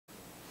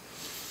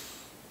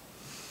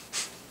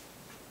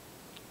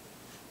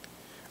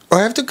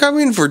I have to come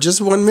in for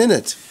just 1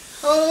 minute.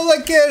 Oh,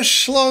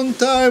 Lakesh, long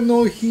time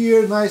no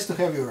hear. Nice to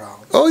have you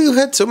around. Oh, you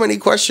had so many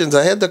questions.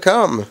 I had to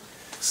come.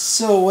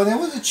 So, when I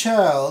was a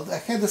child, I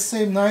had the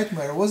same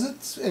nightmare. Was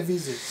it a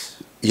visit?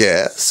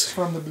 Yes.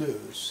 From the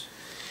blues?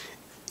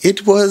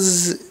 It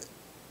was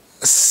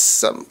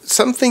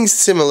something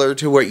similar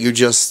to what you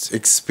just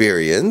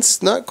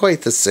experienced. Not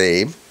quite the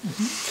same.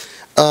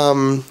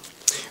 Mm-hmm.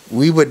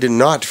 We would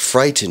not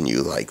frighten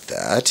you like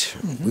that.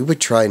 Mm-hmm. We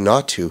would try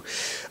not to.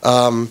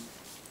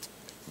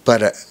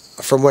 But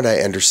from what I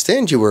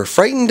understand, you were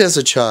frightened as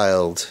a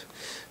child.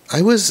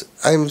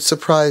 I'm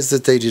surprised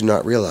that they did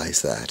not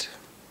realize that.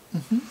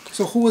 Mm-hmm.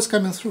 So who was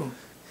coming through?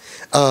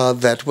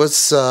 That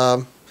was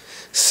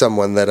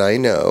someone that I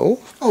know.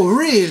 Oh,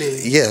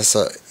 really? Yes.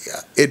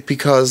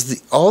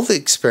 Because all the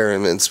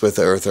experiments with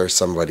Earth are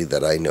somebody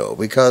that I know.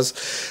 Because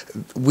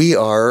we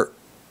are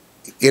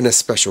in a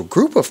special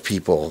group of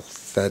people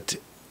that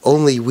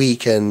only we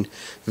can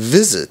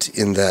visit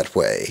in that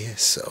way.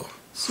 So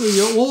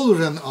you're older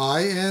than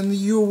I, and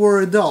you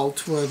were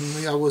adult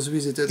when I was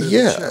visited as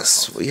a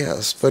child.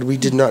 Yes, but we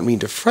did not mean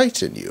to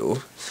frighten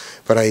you.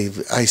 But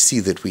I see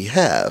that we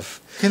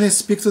have. Can I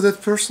speak to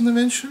that person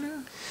eventually?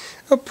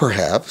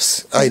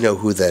 Perhaps. I know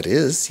who that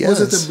is, yes.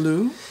 Was it a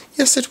blue?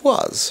 Yes, it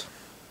was.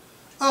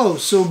 Oh,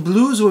 so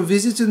blues were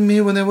visiting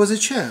me when I was a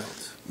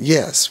child?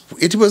 Yes,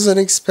 it was an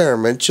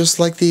experiment, just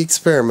like the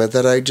experiment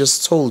that I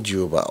just told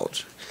you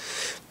about.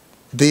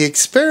 The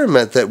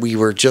experiment that we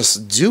were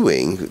just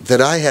doing,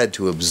 that I had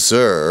to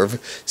observe,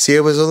 see,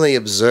 I was only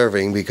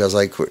observing because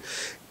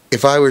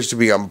if I was to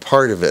become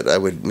part of it, I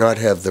would not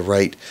have the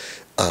right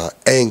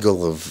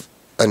angle of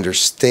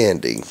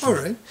understanding. All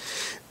right.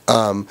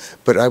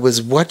 But I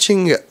was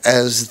watching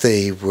as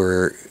they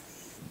were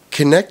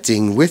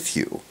connecting with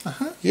you.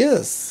 Uh-huh.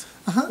 Yes.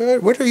 Uh-huh.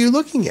 What are you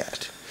looking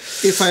at?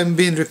 If I'm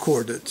being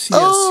recorded. Yes,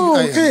 oh,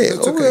 I am. okay.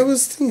 That's okay. I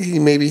was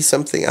thinking maybe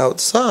something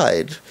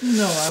outside.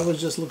 No, I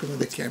was just looking at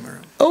the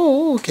camera.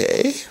 Oh,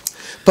 okay.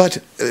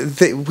 But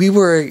we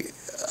were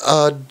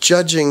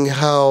judging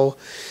how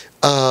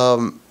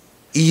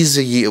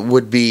easy it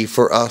would be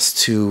for us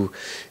to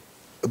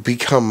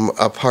become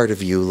a part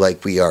of you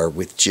like we are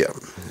with Jim.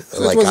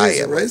 So like it was I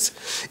easy, am.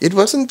 Right? It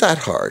wasn't that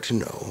hard,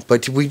 no.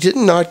 But we did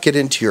not get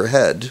into your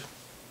head.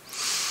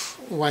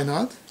 Why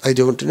not? I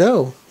don't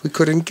know. We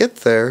couldn't get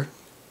there.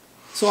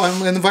 So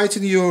I'm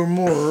inviting you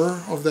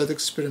more of that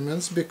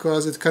experiments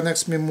because it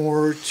connects me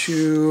more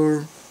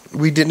to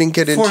we didn't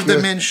get into fourth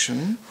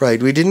dimension.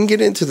 Right, we didn't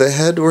get into the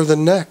head or the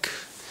neck.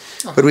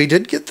 Uh-huh. But we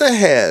did get the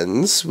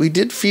hands. We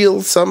did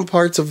feel some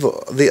parts of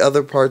the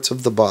other parts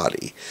of the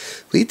body.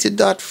 We did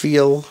not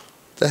feel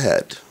the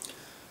head.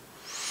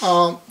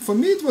 For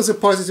me, it was a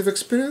positive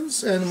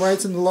experience, and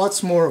inviting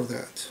lots more of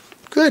that.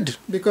 Good.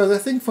 Because I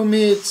think for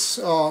me, it's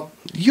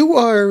you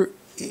are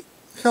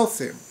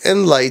healthy,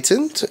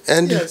 enlightened,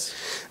 and yes.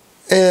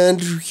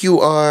 And you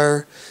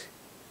are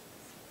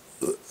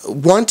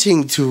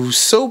wanting to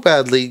so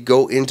badly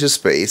go into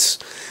space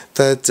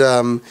that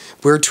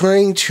we're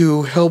trying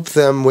to help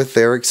them with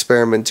their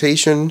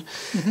experimentation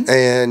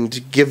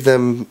and give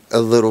them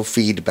a little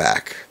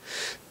feedback.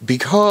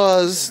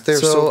 Because they're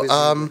so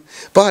busy.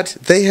 But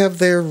they have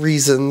their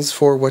reasons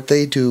for what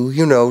they do.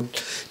 You know,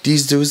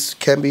 these dudes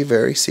can be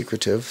very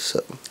secretive.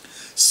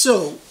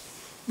 So,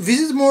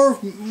 visit more.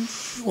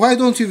 Why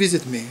don't you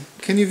visit me?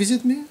 Can you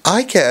visit me?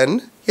 I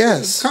can.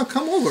 Yes.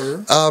 Come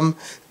over.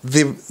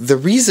 The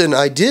reason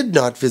I did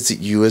not visit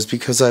you is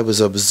because I was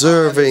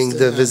observing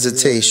the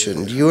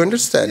visitation. Do you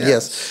understand?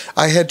 Yes.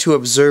 I had to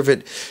observe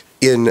it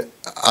in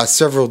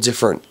several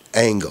different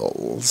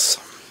angles.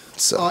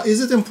 So. Is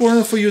it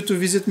important for you to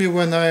visit me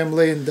when I am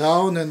laying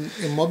down and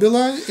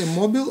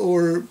immobile,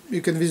 or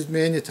you can visit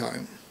me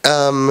anytime?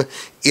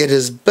 It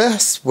is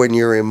best when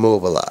you're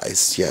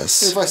immobilized,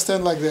 yes. If I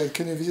stand like that,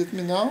 can you visit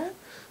me now?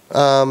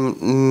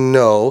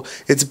 No.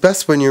 It's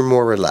best when you're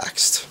more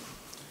relaxed.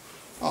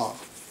 Oh,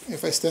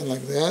 if I stand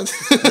like that.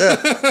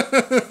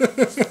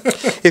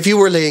 If you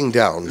were laying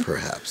down,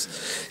 perhaps,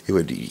 it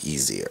would be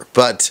easier.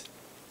 But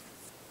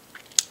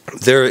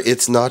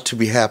it's not to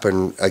be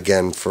happen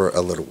again for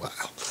a little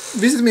while.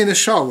 Visit me in the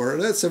shower.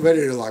 That's a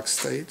very relaxed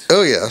state.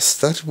 Oh, yes.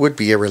 That would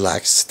be a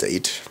relaxed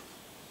state.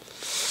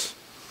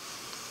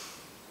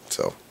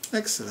 So.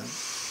 Excellent.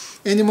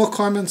 Any more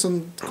comments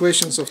on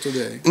questions of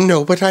today?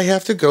 No, but I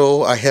have to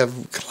go. I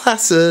have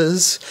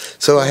classes,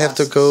 so I have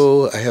to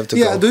go.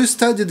 Yeah, do you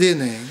study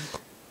DNA?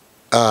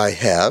 I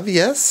have,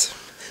 yes.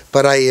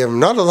 But I am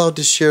not allowed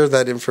to share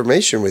that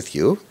information with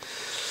you.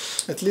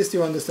 At least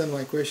you understand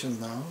my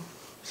questions now.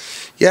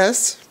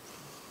 Yes.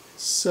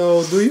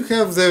 So, do you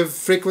have the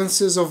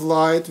frequencies of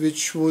light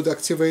which would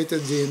activate a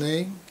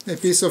DNA? A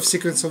piece of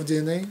sequence of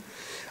DNA?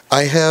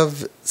 I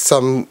have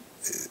some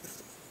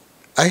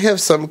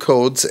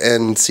codes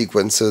and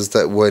sequences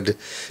that would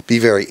be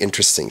very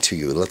interesting to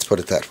you. Let's put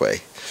it that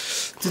way.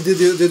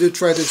 Did you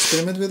try to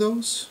experiment with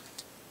those?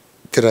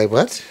 Did I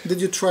what?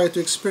 Did you try to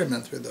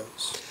experiment with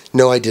those?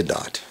 No, I did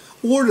not.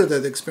 Order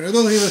that experiment.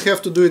 You don't even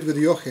have to do it with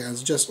your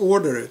hands. Just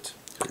order it.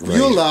 Right.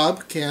 Your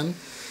lab can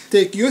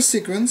take your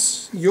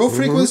sequence, your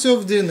frequency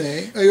of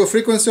DNA, your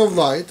frequency of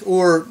light,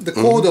 or the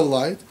code of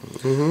light,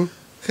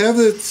 have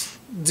that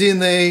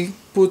DNA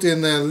put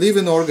in a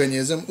living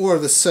organism or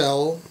the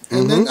cell,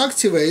 and then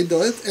activate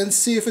it and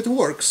see if it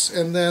works,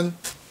 and then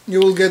you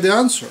will get the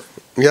answer.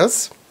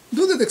 Yes.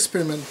 Do that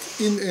experiment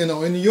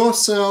in your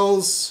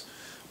cells,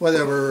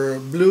 whatever,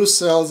 blue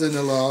cells in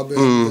the lab,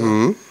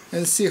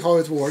 and see how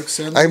it works.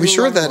 And I'm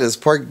sure that is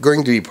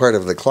going to be part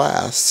of the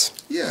class.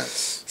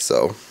 Yes.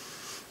 So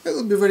it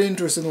will be very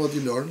interesting what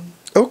you learn.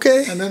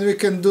 Okay. And then we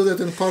can do that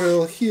in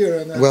parallel here.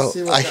 And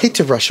see what I hate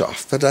to rush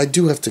off, but I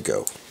do have to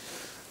go.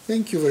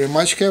 Thank you very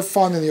much. Have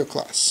fun in your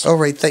class. All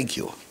right, thank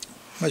you.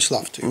 Much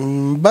love to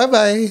you.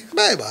 Bye-bye.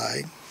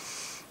 Bye-bye.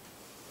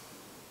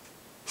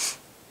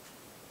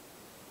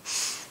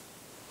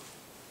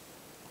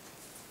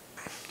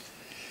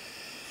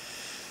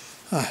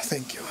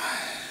 Thank you.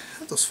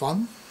 That was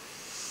fun.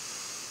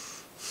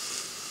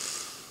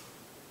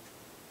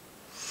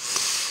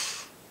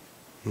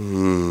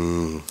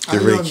 I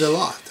learned a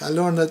lot. I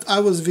learned that I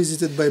was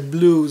visited by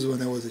blues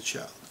when I was a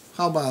child.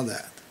 How about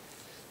that?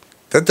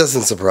 That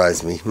doesn't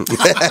surprise me.